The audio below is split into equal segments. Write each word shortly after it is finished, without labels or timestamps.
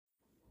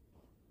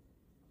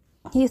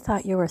You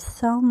thought you were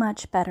so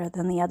much better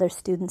than the other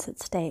students at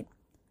State.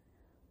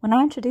 When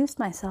I introduced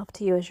myself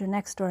to you as your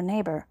next-door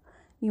neighbor,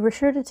 you were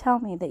sure to tell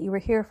me that you were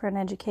here for an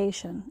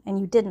education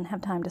and you didn't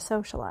have time to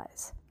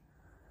socialize.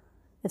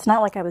 It's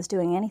not like I was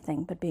doing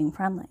anything but being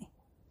friendly.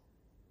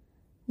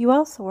 You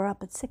also were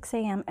up at 6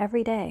 a.m.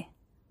 every day.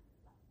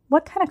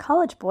 What kind of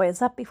college boy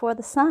is up before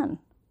the sun?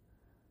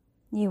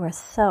 You were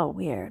so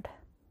weird.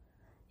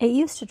 It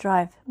used to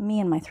drive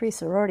me and my 3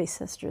 sorority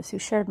sisters who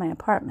shared my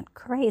apartment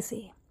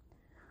crazy.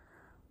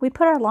 We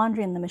put our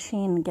laundry in the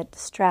machine and get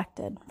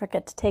distracted,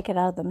 forget to take it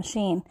out of the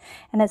machine,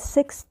 and at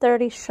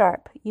 6:30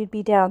 sharp, you'd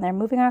be down there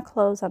moving our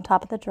clothes on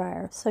top of the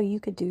dryer so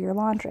you could do your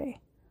laundry.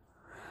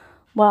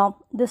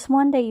 Well, this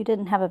one day you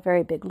didn't have a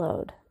very big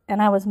load,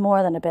 and I was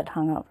more than a bit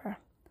hungover.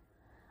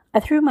 I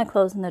threw my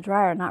clothes in the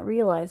dryer, not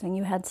realizing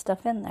you had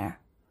stuff in there.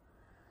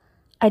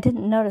 I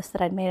didn't notice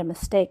that I'd made a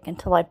mistake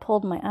until I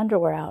pulled my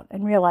underwear out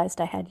and realized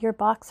I had your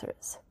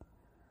boxers.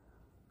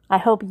 I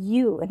hope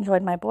you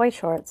enjoyed my boy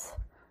shorts.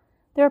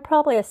 They were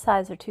probably a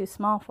size or 2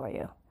 small for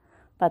you,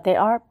 but they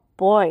are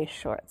boy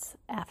shorts,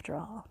 after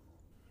all.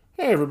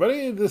 Hey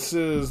everybody, this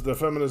is the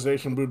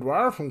Feminization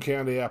Boudoir from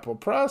Candy Apple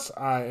Press.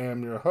 I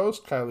am your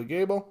host, Kylie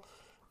Gable,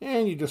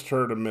 and you just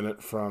heard a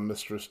minute from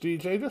Mistress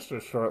DJ, just a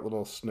short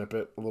little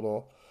snippet, a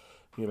little,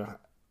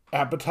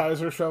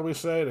 appetizer, shall we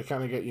say, to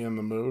kind of get you in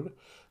the mood.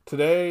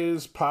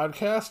 Today's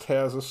podcast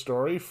has a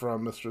story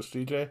from Mistress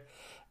DJ,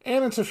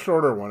 and it's a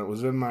shorter one. It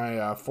was in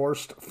my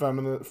Forced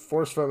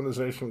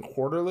Feminization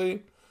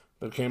Quarterly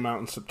that came out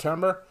in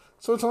September.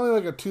 So it's only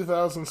like a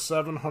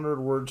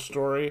 2,700 word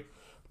story.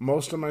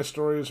 Most of my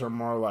stories are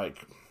more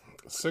like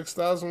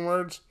 6,000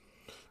 words.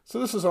 So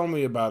this is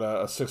only about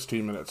a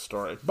 16-minute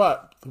story.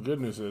 But the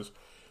good news is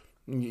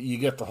you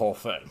get the whole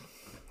thing.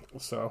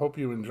 So I hope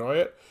you enjoy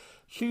it.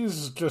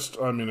 She's just,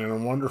 a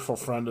wonderful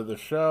friend of the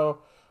show,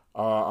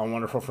 a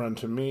wonderful friend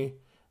to me,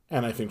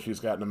 and I think she's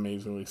got an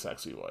amazingly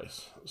sexy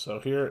voice. So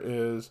here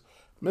is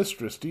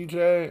Mistress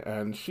DJ,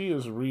 and she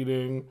is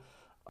reading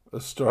a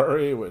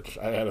story, which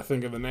I had to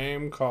think of the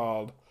name,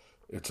 called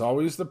It's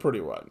Always the Pretty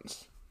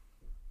Ones.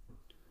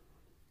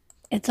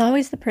 It's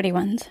Always the Pretty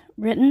Ones,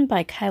 written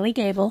by Kylie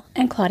Gable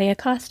and Claudia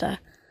Costa,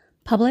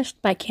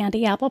 published by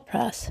Candy Apple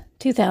Press,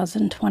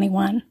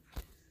 2021.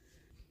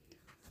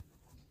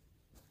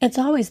 It's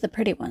always the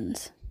pretty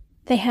ones.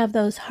 They have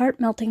those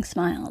heart-melting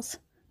smiles,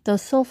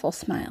 those soulful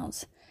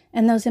smiles,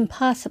 and those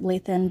impossibly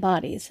thin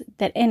bodies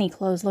that any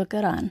clothes look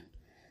good on.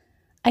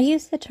 I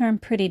use the term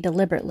pretty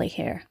deliberately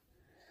here.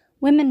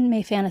 Women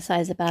may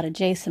fantasize about a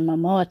Jason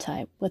Momoa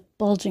type with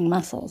bulging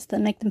muscles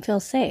that make them feel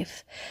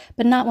safe,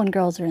 but not when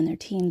girls are in their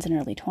teens and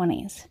early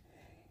 20s.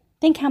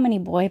 Think how many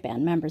boy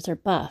band members are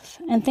buff,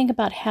 and think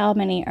about how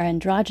many are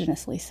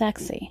androgynously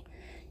sexy.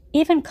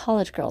 Even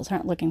college girls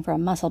aren't looking for a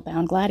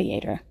muscle-bound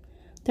gladiator.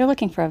 They're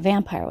looking for a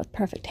vampire with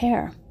perfect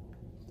hair.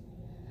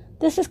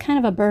 This is kind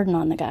of a burden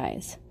on the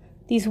guys.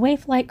 These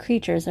waif-like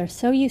creatures are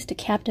so used to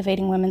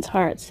captivating women's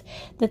hearts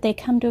that they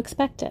come to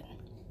expect it.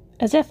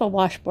 As if a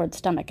washboard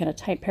stomach and a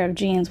tight pair of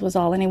jeans was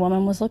all any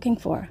woman was looking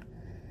for.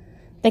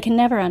 They can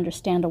never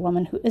understand a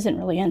woman who isn't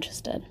really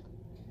interested.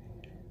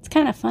 It's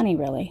kind of funny,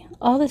 really.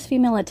 All this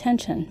female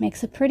attention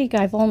makes a pretty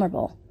guy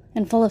vulnerable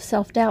and full of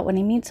self-doubt when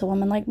he meets a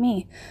woman like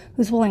me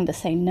who's willing to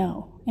say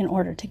no in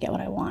order to get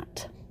what I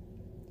want.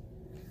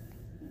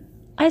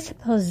 I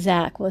suppose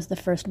Zach was the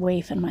first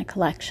waif in my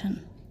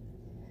collection.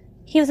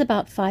 He was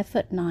about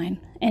 5'9"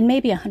 and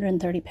maybe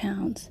 130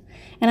 pounds,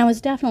 and I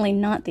was definitely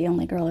not the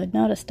only girl who'd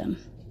noticed him.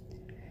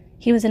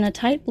 He was in a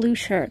tight blue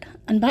shirt,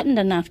 unbuttoned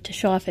enough to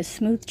show off his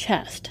smooth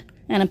chest,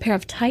 and a pair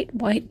of tight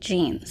white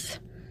jeans.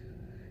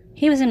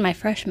 He was in my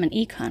freshman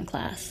econ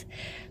class,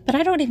 but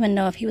I don't even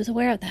know if he was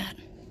aware of that.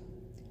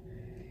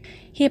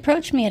 He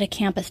approached me at a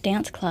campus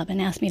dance club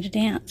and asked me to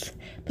dance,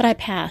 but I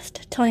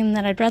passed, telling him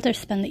that I'd rather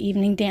spend the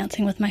evening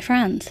dancing with my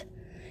friends.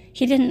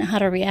 He didn't know how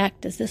to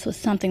react, as this was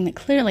something that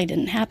clearly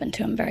didn't happen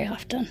to him very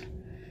often.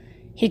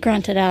 He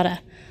grunted out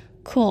a,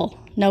 "Cool,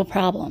 no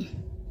problem,"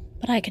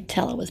 but I could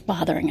tell it was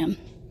bothering him.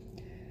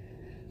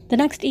 The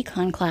next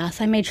econ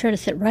class, I made sure to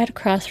sit right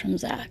across from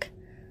Zach,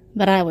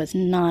 but I was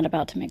not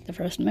about to make the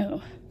first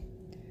move.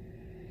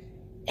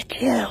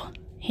 "It's you,"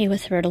 he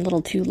whispered a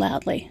little too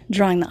loudly,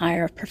 drawing the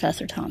ire of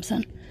Professor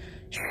Thompson.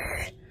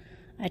 "Shh."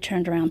 I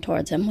turned around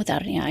towards him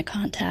without any eye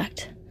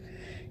contact.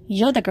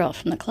 "You're the girl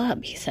from the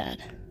club," he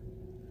said.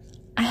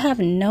 "I have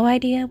no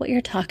idea what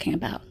you're talking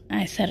about,"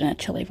 I said in a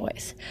chilly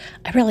voice.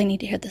 "I really need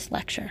to hear this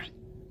lecture."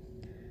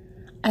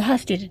 "I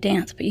asked you to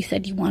dance, but you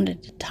said you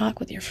wanted to talk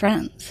with your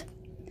friends."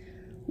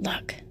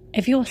 "Look,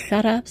 if you will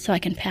shut up so I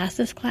can pass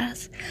this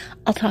class,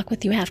 I'll talk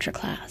with you after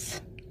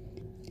class."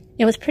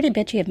 It was pretty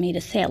bitchy of me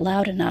to say it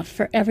loud enough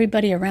for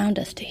everybody around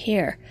us to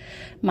hear.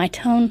 My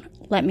tone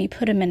let me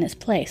put him in his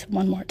place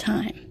one more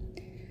time.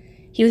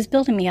 He was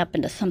building me up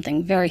into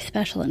something very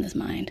special in his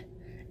mind,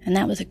 and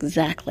that was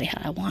exactly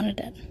how I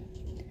wanted it.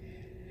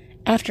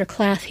 After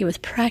class, he was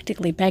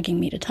practically begging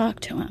me to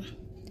talk to him.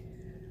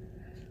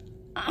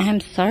 "I'm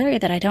sorry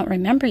that I don't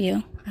remember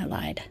you," I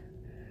lied.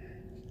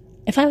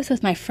 If I was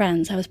with my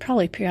friends, I was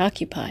probably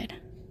preoccupied.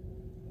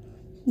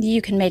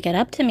 You can make it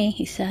up to me,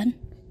 he said.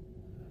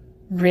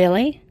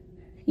 Really?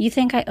 You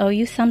think I owe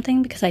you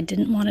something because I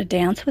didn't want to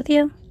dance with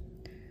you?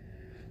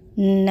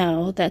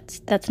 No,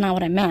 that's not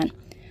what I meant.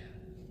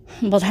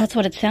 Well, that's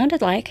what it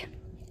sounded like.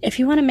 If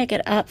you want to make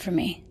it up for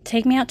me,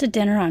 take me out to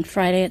dinner on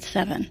Friday at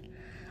 7.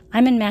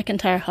 I'm in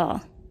McIntyre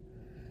Hall.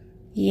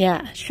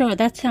 Yeah, sure,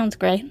 that sounds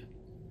great.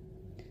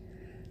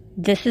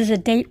 This is a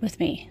date with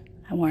me,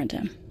 I warned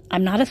him.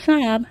 I'm not a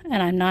snob,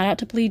 and I'm not out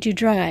to bleed you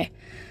dry,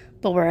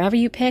 but wherever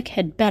you pick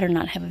had better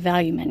not have a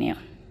value menu.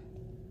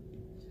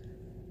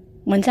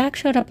 When Zach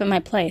showed up at my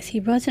place, he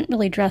wasn't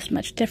really dressed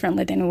much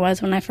differently than he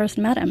was when I first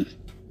met him.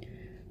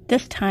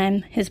 This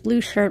time, his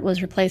blue shirt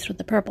was replaced with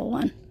the purple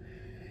one.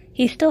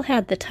 He still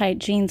had the tight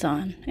jeans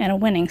on and a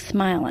winning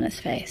smile on his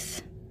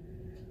face.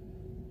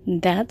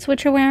 That's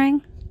what you're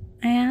wearing?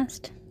 I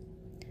asked.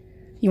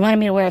 You wanted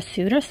me to wear a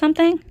suit or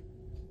something?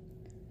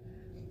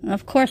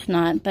 Of course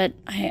not, but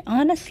I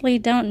honestly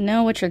don't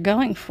know what you're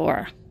going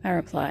for, I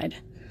replied.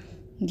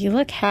 You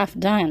look half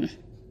done.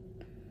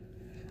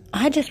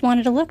 I just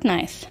wanted to look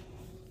nice.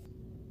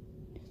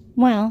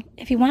 Well,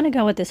 if you want to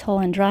go with this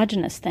whole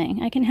androgynous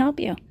thing, I can help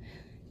you.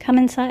 Come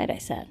inside, I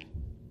said.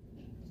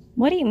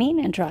 What do you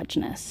mean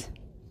androgynous?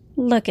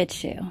 Look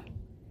at you.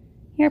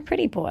 You're a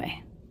pretty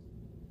boy.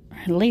 Or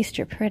at least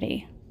you're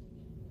pretty.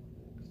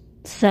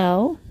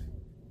 So?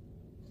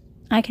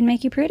 I can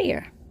make you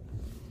prettier.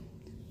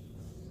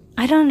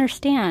 I don't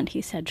understand,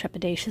 he said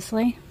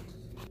trepidatiously.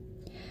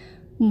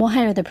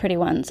 Why are the pretty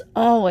ones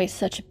always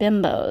such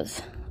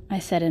bimbos? I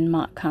said in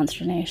mock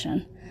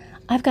consternation.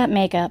 I've got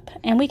makeup,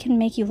 and we can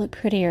make you look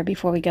prettier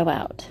before we go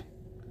out.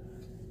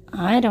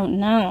 I don't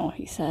know,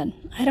 he said.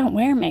 I don't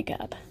wear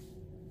makeup.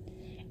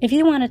 If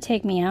you want to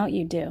take me out,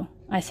 you do,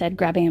 I said,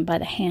 grabbing him by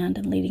the hand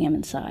and leading him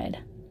inside.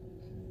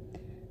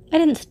 I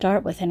didn't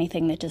start with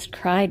anything that just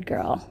cried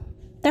girl.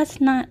 That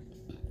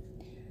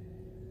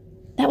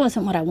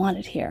wasn't what I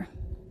wanted here.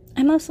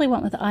 I mostly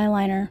went with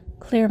eyeliner,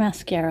 clear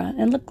mascara,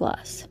 and lip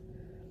gloss.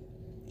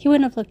 He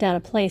wouldn't have looked out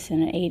of place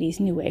in an 80s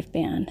new wave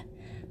band,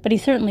 but he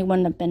certainly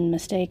wouldn't have been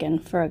mistaken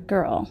for a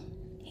girl.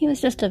 He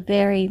was just a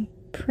very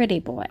pretty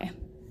boy.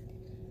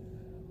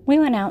 We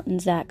went out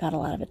and Zach got a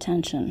lot of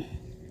attention.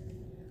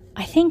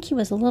 I think he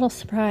was a little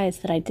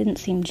surprised that I didn't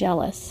seem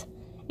jealous,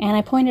 and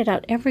I pointed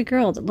out every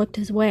girl that looked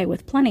his way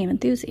with plenty of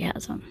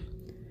enthusiasm.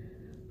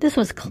 This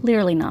was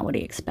clearly not what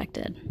he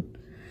expected.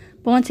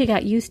 But once he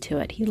got used to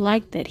it, he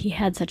liked that he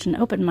had such an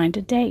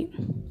open-minded date.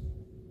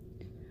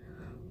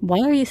 Why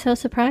are you so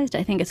surprised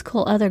I think it's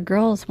cool other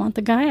girls want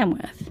the guy I'm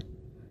with?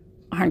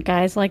 Aren't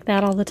guys like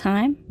that all the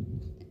time?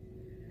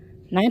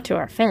 Not to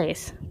our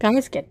face.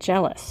 Guys get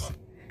jealous.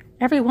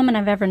 Every woman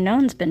I've ever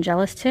known's been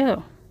jealous,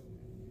 too.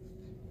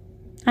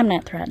 I'm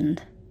not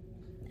threatened.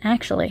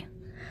 Actually,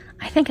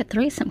 I think a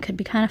threesome could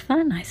be kind of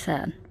fun, I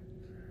said.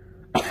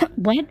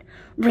 What?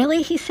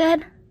 Really? He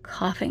said,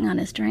 coughing on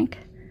his drink.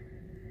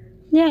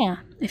 Yeah,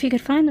 if you could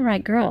find the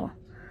right girl,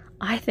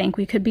 I think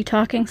we could be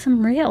talking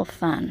some real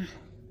fun.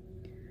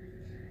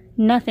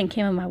 Nothing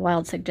came of my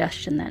wild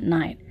suggestion that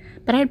night,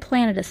 but I'd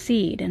planted a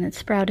seed and it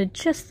sprouted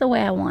just the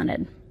way I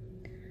wanted.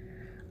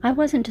 I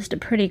wasn't just a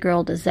pretty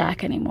girl to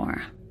Zach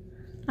anymore.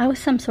 I was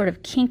some sort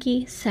of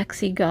kinky,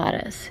 sexy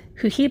goddess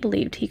who he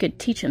believed he could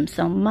teach him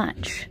so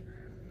much.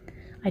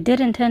 I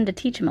did intend to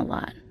teach him a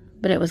lot,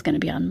 but it was going to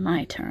be on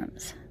my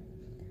terms.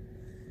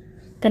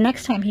 The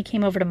next time he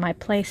came over to my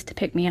place to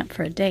pick me up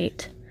for a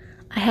date,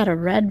 I had a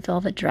red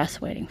velvet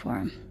dress waiting for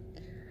him.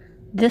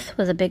 This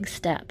was a big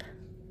step,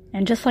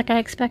 and just like I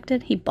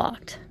expected, he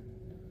balked.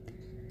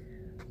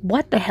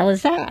 What the hell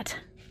is that?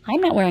 I'm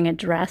not wearing a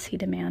dress, he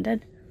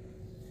demanded.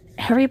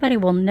 Everybody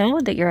will know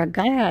that you're a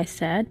guy, I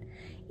said,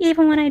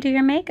 even when I do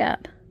your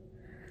makeup.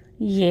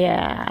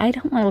 Yeah, I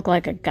don't want to look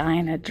like a guy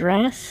in a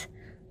dress.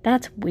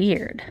 That's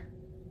weird.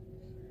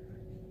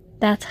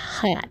 That's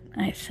hot,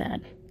 I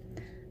said.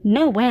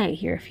 No way,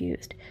 he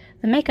refused.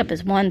 The makeup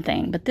is one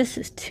thing, but this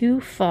is too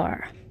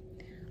far.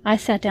 I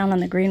sat down on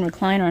the green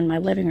recliner in my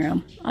living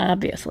room,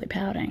 obviously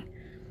pouting.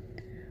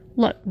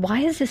 Look,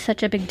 why is this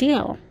such a big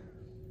deal?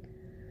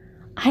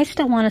 I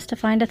still want us to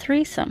find a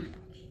threesome.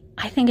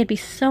 I think it'd be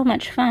so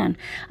much fun.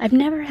 I've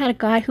never had a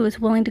guy who was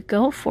willing to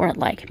go for it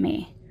like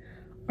me.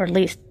 Or at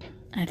least,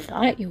 I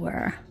thought you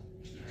were.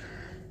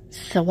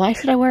 So why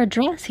should I wear a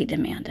dress, he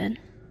demanded.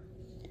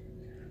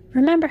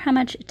 Remember how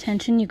much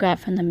attention you got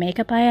from the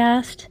makeup, I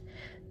asked?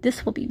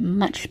 This will be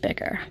much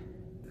bigger.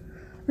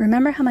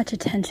 Remember how much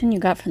attention you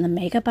got from the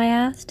makeup, I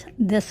asked?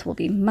 This will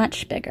be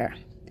much bigger.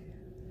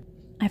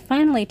 I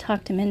finally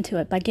talked him into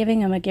it by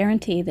giving him a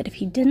guarantee that if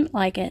he didn't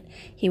like it,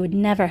 he would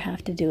never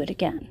have to do it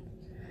again.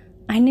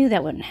 I knew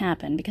that wouldn't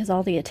happen because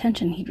all the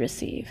attention he'd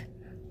receive.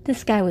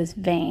 This guy was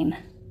vain.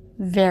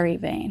 Very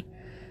vain.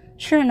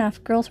 Sure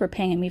enough, girls were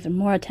paying him even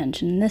more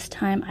attention, and this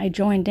time I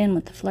joined in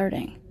with the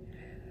flirting.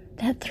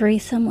 That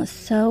threesome was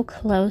so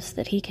close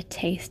that he could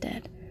taste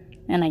it,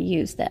 and I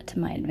used that to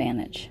my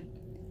advantage.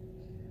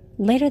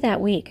 Later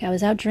that week, I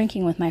was out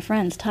drinking with my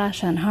friends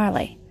Tasha and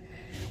Harley.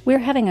 We were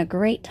having a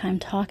great time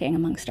talking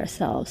amongst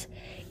ourselves,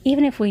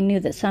 even if we knew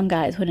that some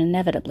guys would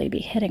inevitably be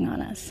hitting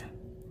on us.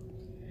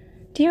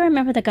 Do you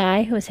remember the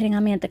guy who was hitting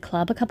on me at the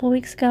club a couple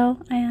weeks ago?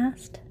 I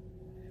asked.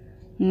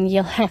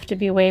 You'll have to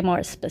be way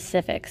more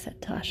specific,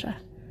 said Tasha.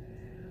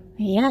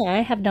 Yeah, I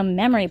have no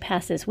memory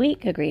past this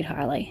week, agreed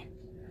Harley.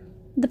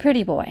 The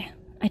pretty boy.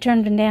 I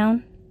turned him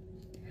down.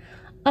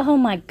 Oh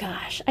my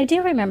gosh, I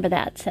do remember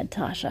that, said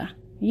Tasha.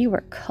 You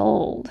were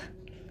cold.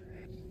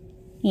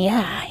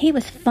 Yeah, he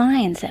was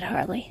fine, said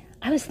Harley.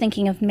 I was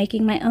thinking of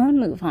making my own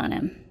move on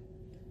him.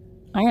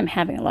 I am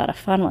having a lot of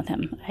fun with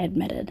him, I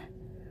admitted.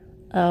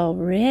 Oh,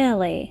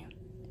 really?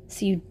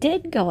 So you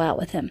did go out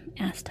with him?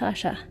 Asked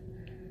Tasha.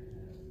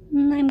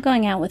 I'm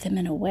going out with him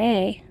in a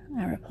way,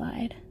 I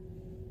replied.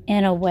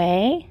 In a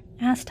way?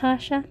 Asked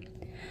Tasha.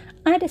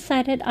 I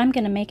decided I'm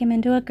going to make him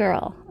into a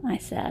girl, I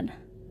said.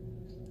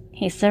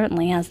 He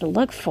certainly has the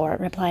look for it,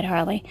 replied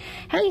Harley.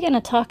 How are you going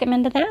to talk him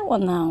into that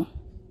one, though?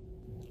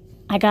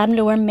 I got him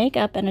to wear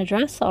makeup and a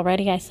dress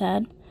already, I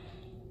said.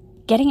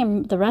 Getting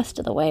him the rest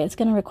of the way is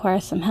going to require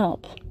some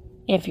help,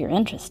 if you're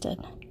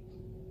interested.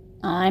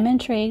 I'm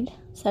intrigued,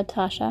 said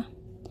Tasha.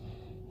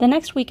 The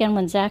next weekend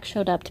when Zach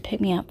showed up to pick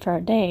me up for our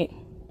date,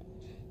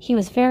 he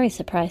was very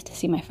surprised to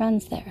see my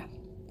friends there.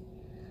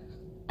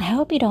 I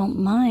hope you don't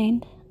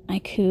mind, I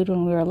cooed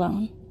when we were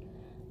alone.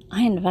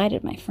 I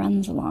invited my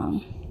friends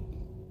along.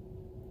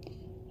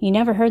 You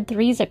never heard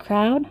three's a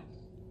crowd?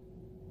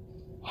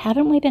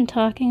 Haven't we been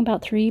talking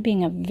about three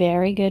being a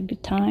very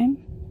good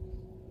time?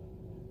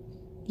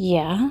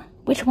 Yeah,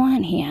 which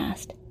one? He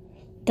asked.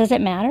 Does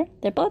it matter?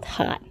 They're both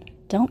hot.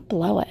 Don't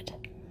blow it.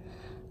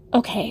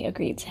 Okay,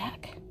 agreed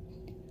Zach.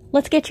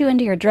 Let's get you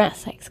into your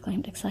dress, I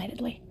exclaimed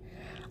excitedly.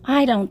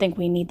 I don't think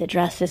we need the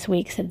dress this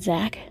week, said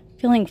Zach,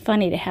 feeling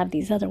funny to have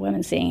these other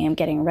women seeing him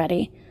getting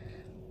ready.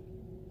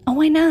 Oh,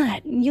 why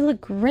not? You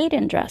look great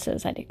in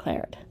dresses, I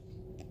declared.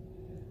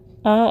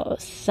 Oh,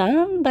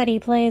 somebody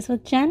plays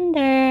with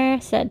gender,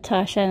 said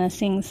Tasha in a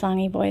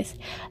sing-songy voice.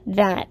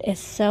 That is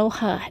so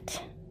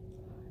hot.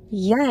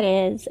 Yeah,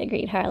 it is,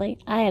 agreed Harley.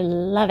 I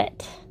love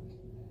it.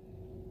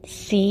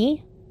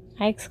 See?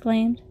 I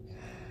exclaimed.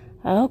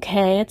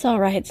 Okay, it's all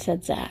right,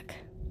 said Zach.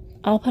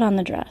 I'll put on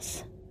the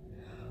dress.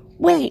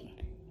 Wait,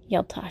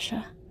 yelled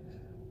Tasha.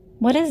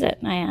 What is it?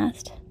 I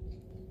asked.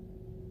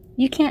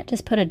 You can't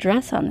just put a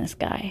dress on this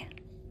guy.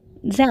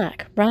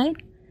 Zach, right?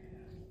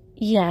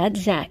 Yeah, it's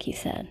Zach, he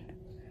said.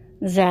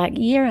 Zach,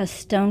 you're a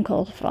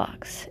stone-cold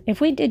fox.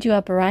 If we did you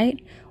up right,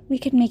 we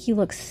could make you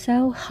look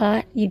so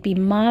hot you'd be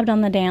mobbed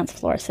on the dance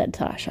floor, said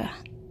Tasha.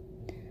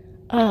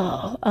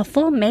 Oh, a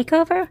full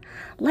makeover?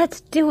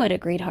 Let's do it,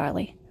 agreed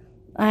Harley.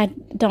 I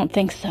don't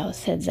think so,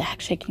 said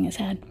Zach, shaking his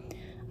head.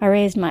 I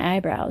raised my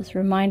eyebrows,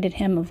 reminded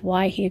him of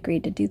why he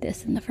agreed to do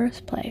this in the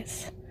first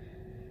place.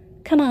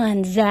 Come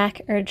on,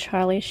 Zach, urged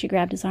Harley as she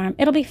grabbed his arm.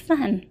 It'll be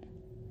fun.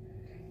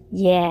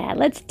 Yeah,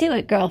 let's do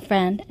it,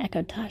 girlfriend,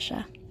 echoed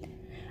Tasha.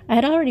 I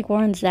had already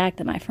warned Zach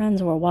that my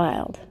friends were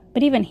wild,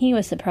 but even he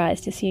was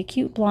surprised to see a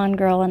cute blonde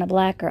girl and a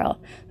black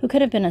girl, who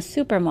could have been a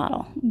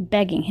supermodel,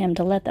 begging him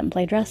to let them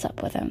play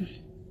dress-up with him.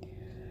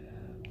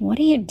 What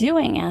are you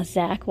doing? Asked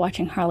Zach,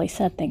 watching Harley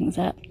set things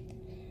up.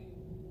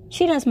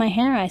 She does my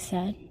hair, I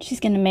said. She's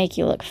going to make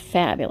you look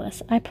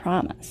fabulous, I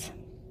promise.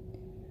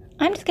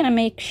 I'm just going to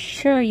make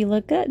sure you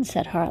look good,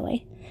 said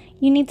Harley.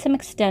 You need some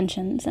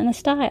extensions and a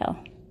style.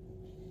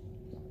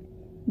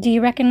 Do you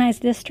recognize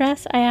this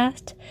dress? I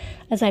asked,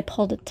 as I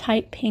pulled a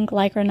tight pink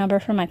lycra number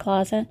from my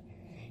closet.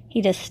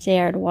 He just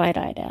stared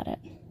wide-eyed at it.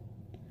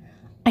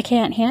 I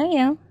can't hear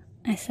you,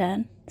 I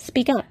said.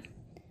 Speak up.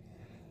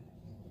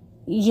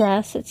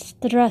 Yes, it's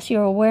the dress you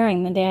were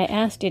wearing the day I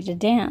asked you to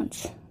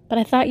dance, but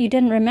I thought you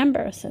didn't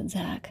remember, said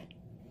Zach.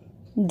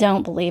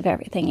 Don't believe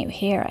everything you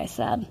hear, I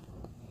said.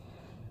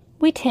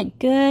 We take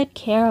good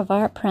care of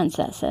our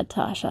princess, said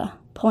Tasha,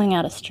 pulling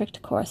out a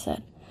strict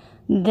corset.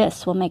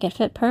 This will make it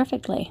fit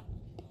perfectly.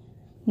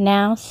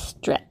 Now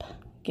strip,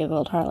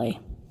 giggled Harley.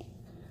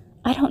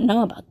 I don't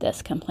know about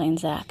this, complained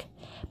Zach,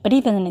 but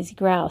even as he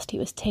groused, he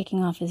was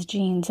taking off his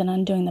jeans and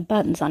undoing the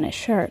buttons on his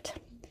shirt.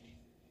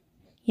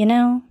 You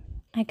know,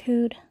 I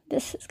cooed,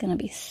 this is going to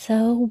be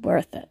so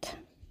worth it.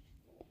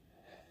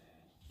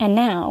 And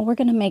now we're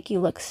going to make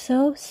you look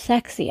so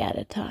sexy,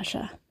 added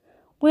Tasha.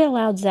 We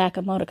allowed Zach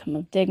a modicum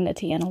of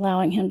dignity in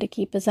allowing him to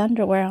keep his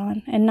underwear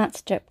on and not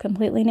strip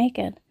completely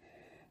naked.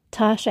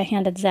 Tasha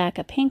handed Zach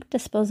a pink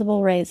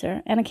disposable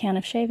razor and a can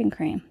of shaving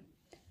cream.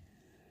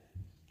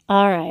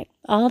 All right,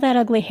 all that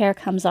ugly hair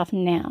comes off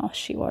now,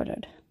 she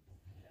ordered.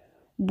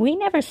 We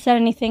never said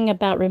anything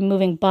about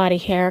removing body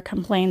hair,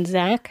 complained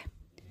Zach.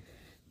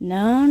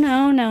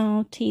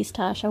 No, teased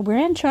Tasha. We're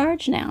in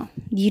charge now.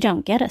 You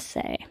don't get a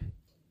say.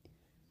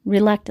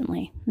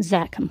 Reluctantly,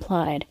 Zach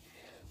complied.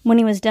 When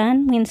he was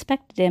done, we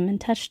inspected him and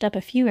touched up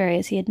a few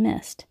areas he had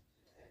missed.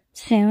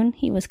 Soon,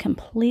 he was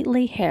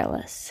completely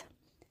hairless.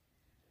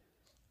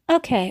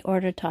 Okay,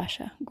 ordered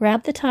Tasha.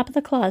 Grab the top of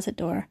the closet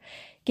door.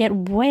 Get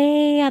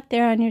way up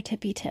there on your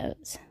tippy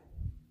toes.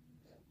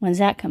 When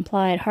Zach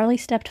complied, Harley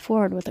stepped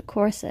forward with a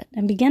corset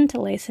and began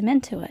to lace him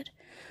into it.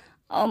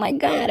 Oh my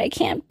God, I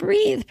can't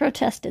breathe,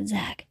 protested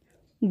Zach.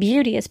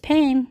 Beauty is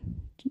pain,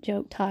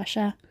 joked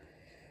Tasha.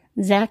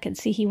 Zach could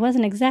see he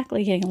wasn't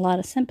exactly getting a lot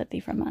of sympathy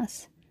from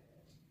us.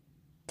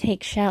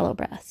 Take shallow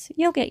breaths.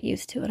 You'll get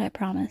used to it, I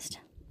promised.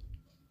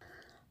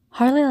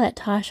 Harley let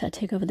Tasha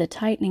take over the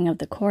tightening of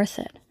the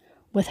corset.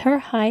 With her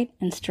height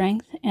and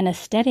strength and a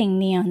steadying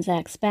knee on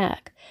Zach's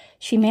back,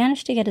 she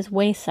managed to get his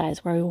waist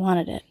size where we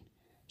wanted it.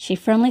 She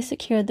firmly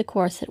secured the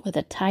corset with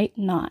a tight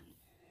knot.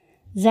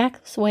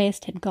 Zach's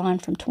waist had gone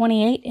from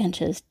 28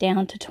 inches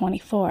down to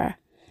 24,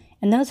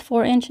 and those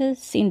 4 inches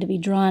seemed to be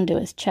drawn to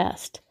his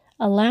chest,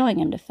 allowing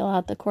him to fill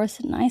out the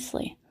corset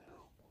nicely.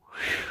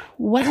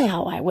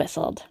 Wow, I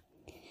whistled.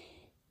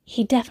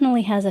 He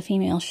definitely has a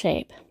female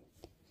shape.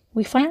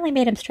 We finally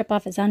made him strip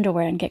off his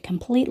underwear and get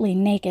completely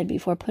naked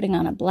before putting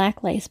on a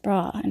black lace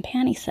bra and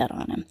panty set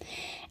on him,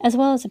 as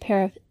well as a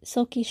pair of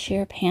silky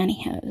sheer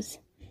pantyhose.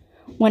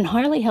 When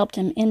Harley helped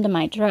him into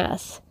my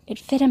dress, it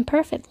fit him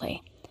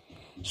perfectly.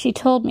 She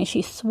told me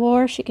she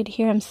swore she could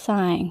hear him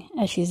sighing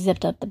as she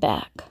zipped up the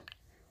back.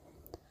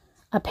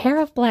 A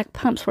pair of black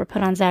pumps were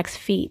put on Zach's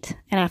feet,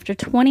 and after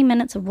 20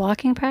 minutes of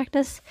walking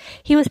practice,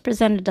 he was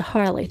presented to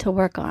Harley to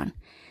work on.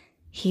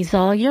 He's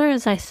all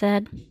yours, I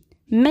said.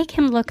 Make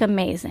him look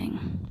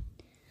amazing.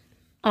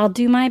 I'll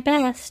do my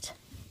best,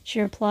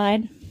 she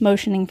replied,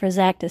 motioning for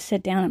Zach to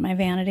sit down at my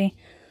vanity.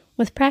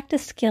 With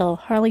practiced skill,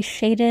 Harley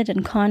shaded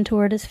and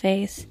contoured his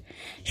face.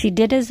 She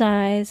did his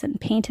eyes and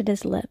painted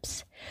his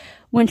lips.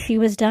 When she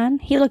was done,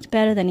 he looked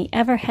better than he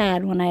ever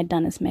had when I had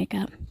done his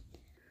makeup.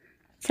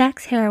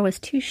 Zach's hair was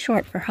too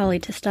short for Harley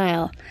to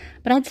style,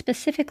 but I'd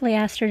specifically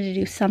asked her to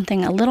do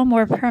something a little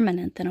more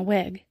permanent than a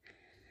wig.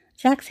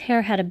 Zach's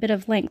hair had a bit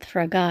of length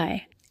for a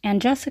guy,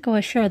 and Jessica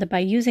was sure that by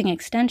using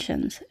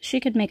extensions,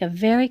 she could make a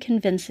very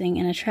convincing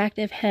and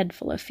attractive head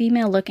full of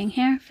female-looking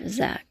hair for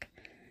Zach.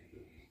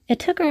 It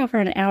took her over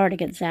an hour to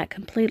get Zach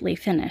completely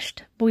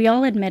finished, but we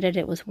all admitted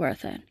it was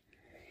worth it.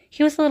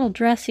 He was a little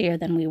dressier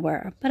than we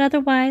were, but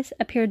otherwise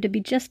appeared to be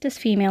just as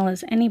female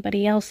as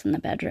anybody else in the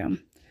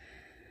bedroom.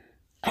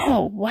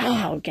 Oh,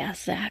 wow,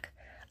 gasped Zach.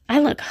 I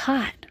look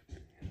hot.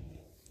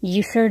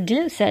 You sure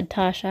do, said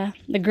Tasha.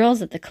 The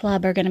girls at the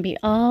club are going to be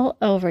all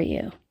over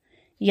you.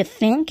 You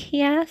think?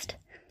 He asked.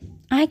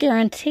 I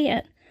guarantee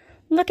it.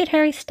 Look at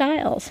Harry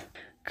Styles.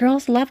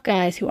 Girls love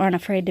guys who aren't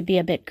afraid to be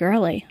a bit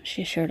girly,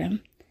 she assured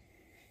him.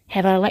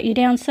 Have I let you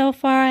down so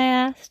far? I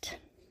asked.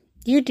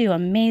 You do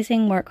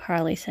amazing work,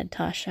 Harley, said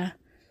Tasha.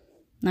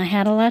 I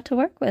had a lot to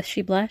work with,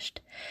 she blushed.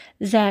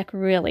 Zach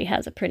really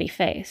has a pretty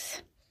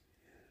face.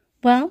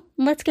 Well,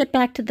 let's get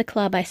back to the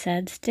club, I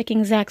said,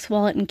 sticking Zach's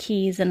wallet and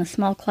keys in a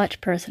small clutch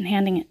purse and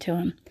handing it to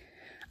him.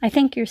 I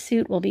think your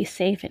suit will be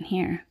safe in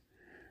here.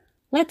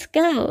 Let's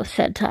go,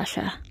 said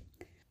Tasha.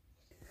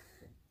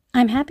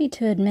 I'm happy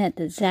to admit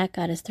that Zach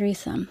got his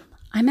threesome.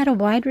 I met a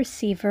wide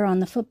receiver on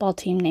the football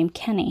team named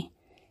Kenny,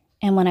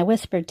 and when I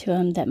whispered to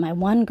him that my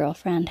one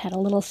girlfriend had a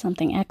little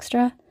something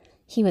extra,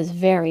 he was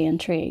very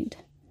intrigued.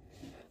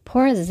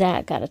 Poor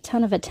Zach got a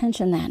ton of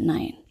attention that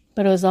night,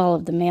 but it was all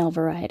of the male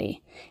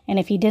variety, and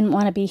if he didn't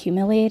want to be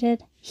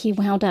humiliated, he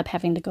wound up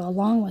having to go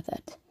along with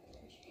it.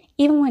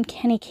 Even when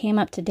Kenny came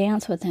up to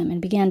dance with him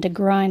and began to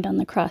grind on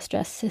the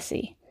cross-dressed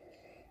sissy,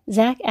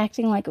 Zach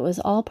acting like it was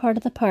all part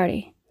of the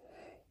party.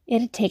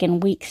 It had taken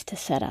weeks to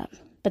set up,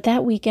 but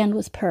that weekend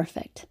was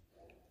perfect.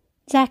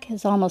 Zach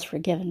has almost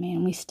forgiven me,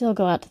 and we still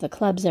go out to the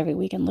clubs every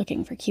weekend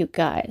looking for cute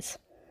guys.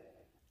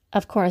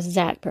 Of course,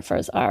 Zach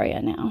prefers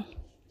Aria now.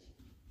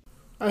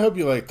 I hope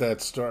you liked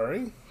that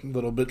story. A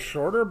little bit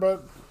shorter,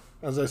 but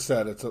as I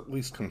said, it's at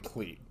least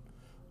complete.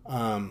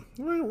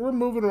 We're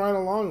moving right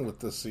along with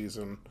this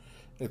season.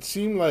 It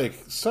seemed like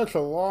such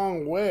a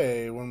long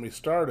way when we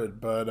started,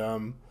 but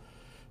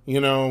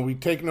we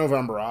take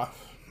November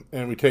off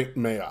and we take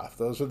May off.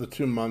 Those are the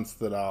 2 months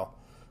that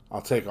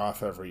I'll take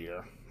off every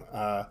year.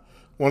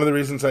 One of the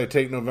reasons I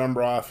take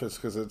November off is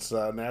because it's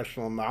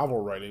National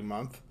Novel Writing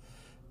Month,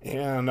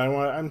 and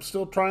I'm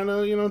still trying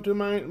to do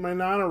my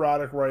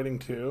non-erotic writing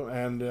too.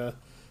 And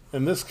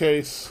in this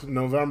case,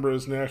 November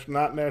is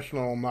not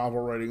National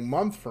Novel Writing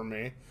Month for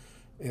me.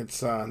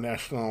 It's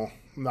National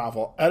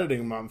Novel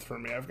Editing Month for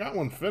me. I've got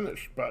one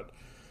finished, but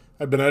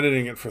I've been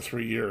editing it for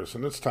 3 years,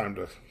 and it's time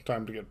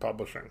to get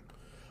publishing.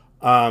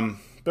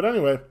 But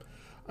anyway,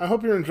 I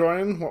hope you're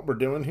enjoying what we're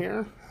doing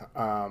here.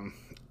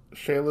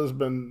 Shayla's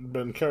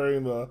been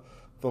carrying the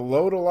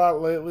load a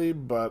lot lately,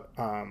 but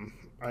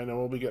I know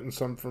we'll be getting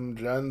some from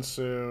Jen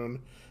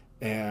soon,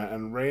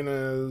 and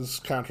Raina's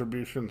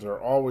contributions are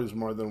always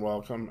more than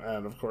welcome.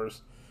 And of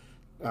course,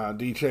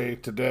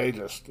 DJ today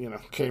just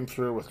came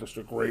through with just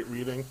a great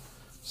reading.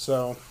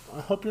 So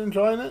I hope you're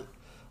enjoying it.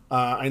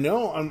 I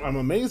know I'm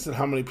amazed at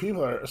how many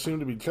people seem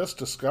to be just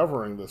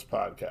discovering this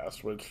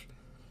podcast, which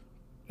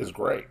is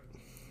great.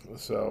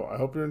 So I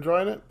hope you're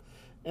enjoying it.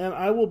 And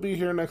I will be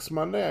here next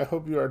Monday. I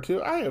hope you are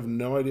too. I have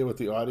no idea what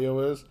the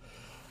audio is.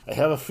 I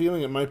have a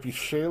feeling it might be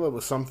Shayla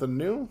with something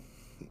new.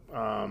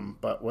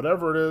 But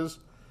whatever it is,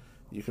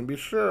 you can be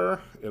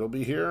sure it'll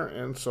be here,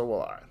 and so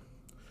will I.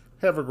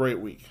 Have a great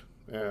week,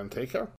 and take care.